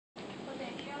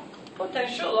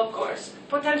Potential, of course.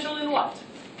 Potential in what?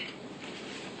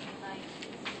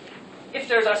 If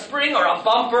there's a spring or a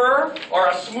bumper or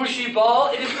a smooshy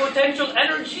ball, it is potential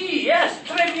energy. Yes,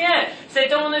 très bien.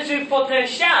 C'est une énergie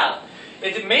potentielle.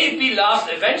 It may be lost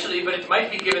eventually, but it might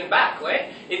be given back,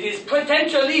 right? It is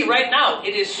potentially, right now,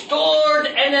 it is stored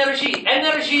energy.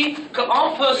 Énergie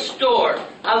qu'on peut store.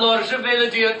 Alors, je vais le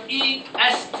dire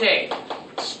IST.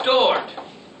 Stored.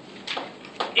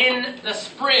 In the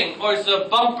spring, or the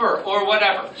bumper, or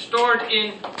whatever. Stored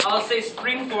in, I'll say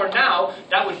spring for now.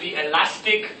 That would be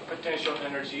elastic potential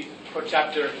energy for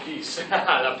chapter 10.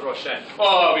 La prochaine.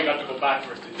 Oh, we got to go back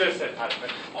first.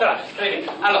 Très bien.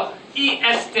 Alors,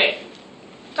 IST.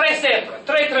 Très simple,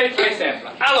 très simple.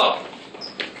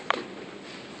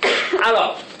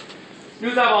 Alors,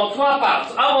 nous avons trois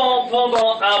parts. Avant,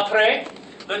 pendant, après.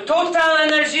 Le total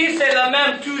énergie, c'est le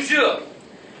même toujours.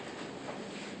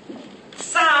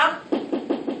 Ça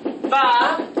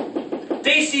va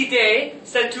décider,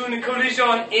 c'est une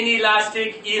collision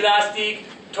inélastique, élastique,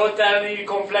 totalement,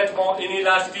 complètement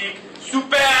inélastique,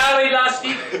 super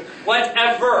élastique,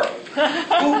 whatever.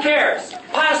 Who cares?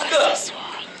 Parce que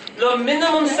le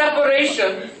minimum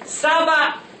separation, ça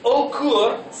va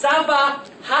occur, ça va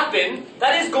happen,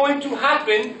 that is going to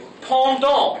happen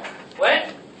pendant. Ouais?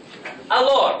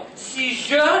 Alors, si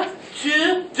je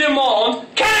te demande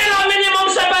quelle est la minimum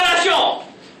séparation,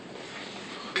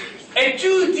 et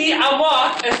tu dis à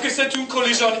moi, est-ce que c'est une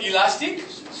collision élastique?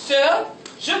 Seul,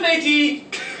 je vais dire,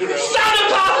 ça ne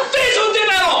pas fait une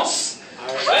différence.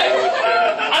 Ouais?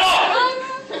 Alors,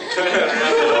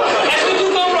 est-ce que tu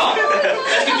comprends?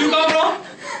 Est-ce que tu comprends?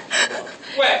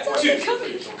 Ouais,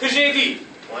 que j'ai dit.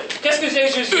 Qu'est-ce que j'ai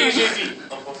dit?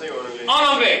 En français ou en anglais? En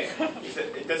anglais.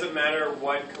 It doesn't matter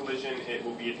what collision it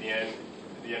will be at the end.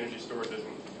 The energy stored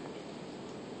doesn't.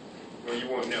 Well, you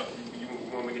won't know. You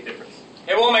won't make a difference.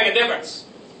 It won't make a difference.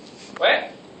 Ouais?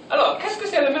 Alors, qu'est-ce que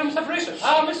c'est le minimum separation?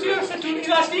 Ah, monsieur, c'est une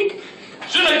élastique?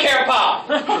 Je ne care pas.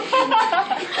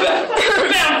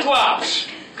 Ferme-toi.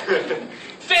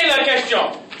 Fais la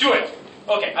question. Do it.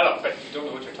 Okay, alors, but you don't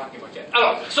know what you're talking about yet.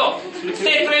 Alors, so,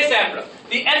 c'est très simple.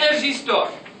 The energy stored.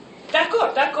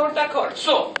 D'accord.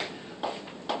 So,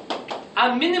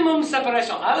 a minimum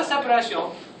separation, à la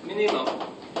séparation minimum,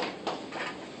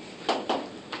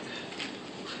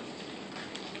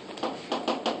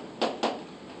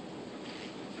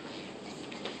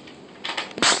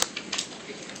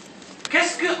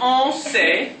 qu'est-ce qu'on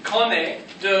sait, connaît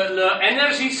de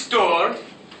l'énergie stored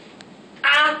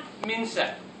à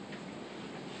min-7?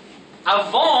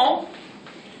 Avant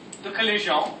la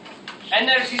collision,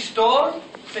 énergie stored,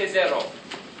 c'est 0.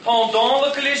 Pendant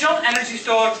la collision, énergie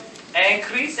stored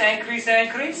increase,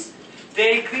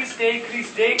 décrease.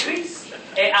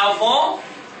 Et avant,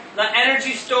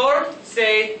 l'énergie stored,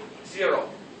 c'est 0.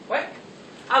 Ouais?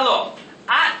 Alors,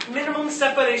 à minimum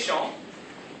separation,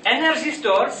 énergie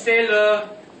stored, c'est le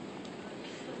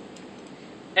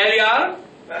LR.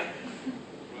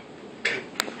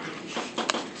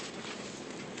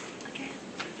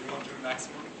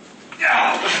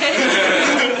 Yeah.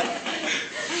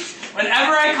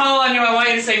 Whenever I call on you, I want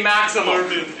you to say maximum or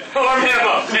minimum,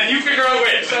 and you figure out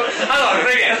which. So, alors,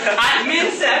 très bien. At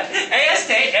min-7,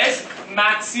 AST est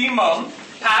maximum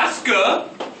parce que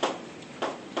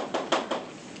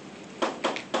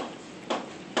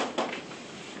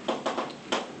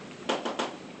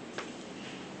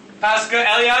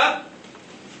Elia.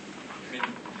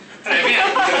 Très bien.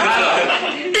 Alors.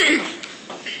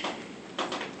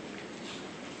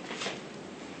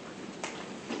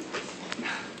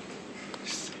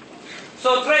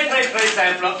 So, très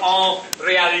simple en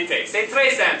réalité. C'est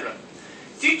très simple.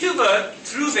 Si tu veux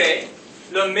trouver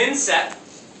le min-7,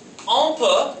 on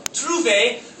peut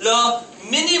trouver le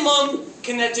minimum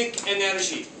kinetic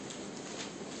energy.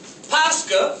 Parce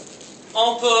que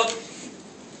on peut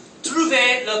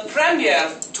trouver le premier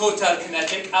total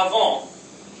kinetic avant.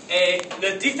 Et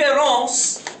la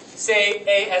différence, c'est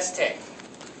AST.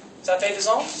 Ça fait du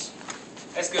sens?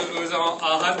 Est-ce que nous avons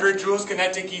 100 joules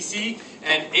kinetic ici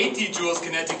and 80 joules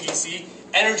kinetic ici?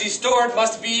 Energy stored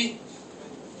must be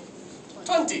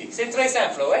 20. C'est très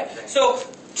simple, ouais? So,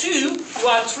 tu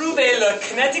dois trouver la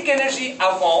kinetic energy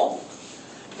avant,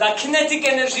 la kinetic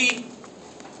energy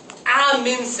à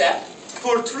min-7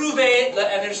 pour trouver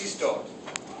la energy stored.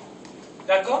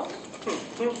 D'accord?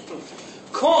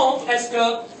 Quand est-ce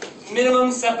que minimum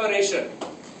separation?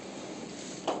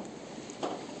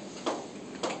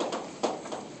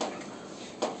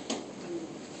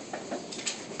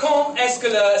 Quand est-ce que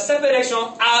la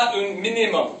séparation a un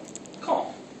minimum?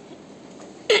 Quand?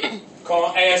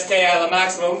 Quand AST a le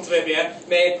maximum, très bien.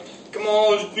 Mais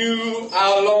comment nous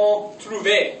allons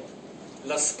trouver?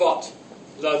 le spot,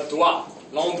 le doigt,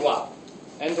 l'endroit.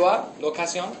 Un doigt,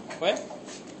 location, ouais.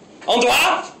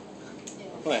 Endroit?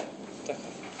 Ouais, d'accord.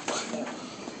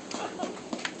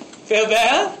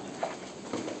 Philbert?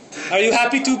 Are you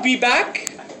happy to be back?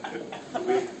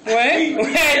 Ouais? Ouais,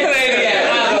 très bien.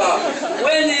 Alors,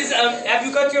 when is, have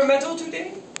you got your medal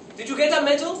today? Did you get a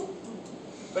medal?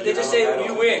 Or they just say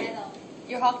you win?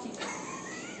 Your hockey.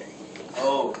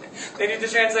 Oh. They need to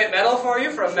translate medal for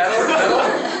you from medal to medal?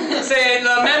 C'est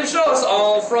la même chose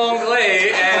en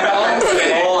franglais et en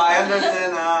anglais. Oh, I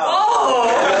understand now. Oh!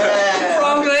 Yeah.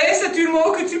 Franglais, c'est un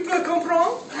mot que tu peux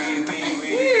comprendre? Oui.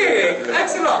 Oui,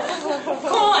 excellent.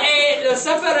 Quand est la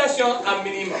séparation à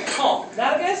minimum? Quand?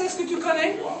 Narges, est-ce que tu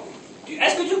connais?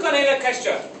 Est-ce que tu connais la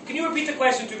question? Can you repeat the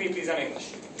question to me, please, in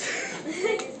English?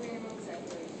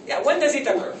 Yeah, when does it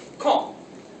occur? Quand?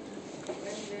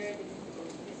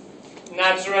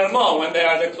 Naturellement, when they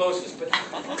are the closest. But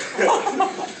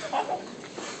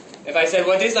if I said,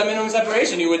 what is the minimum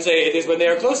separation? You would say, it is when they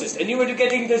are closest. And you were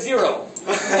getting the 0.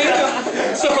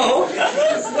 So,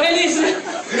 when is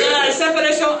la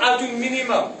séparation à un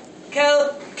minimum?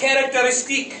 Quelle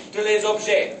caractéristique de les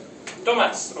objets?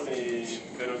 Thomas. Quand les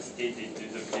vélocités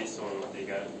des objets sont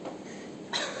égales.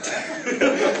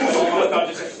 Not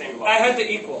just at the same I velocity. heard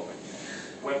the equal.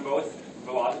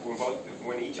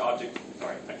 When each object,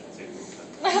 sorry, I can't say it.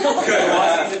 The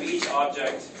velocities of each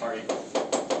object are equal.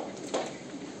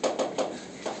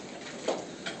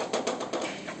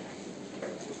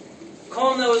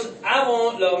 Quand nous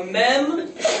avons la même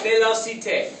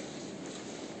vélocité.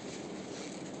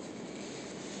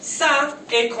 Ça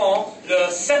est quand la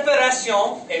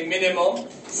séparation est minimum.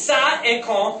 Ça est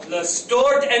quand le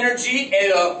stored energy est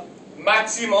le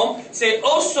maximum. C'est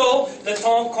aussi le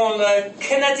temps quand la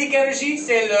kinetic energy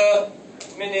c'est le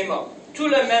minimum. Tout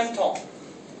le même temps.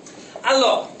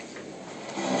 Alors,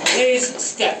 les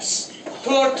steps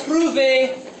pour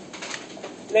trouver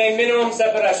les minimum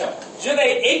séparations. Je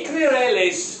vais écrire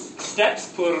les steps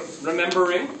pour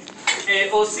remembering.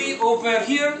 Et aussi, over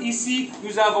here, ici,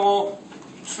 nous avons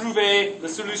trouvé la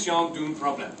solution d'un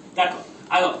problème. D'accord.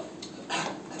 Alors,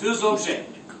 deux objets.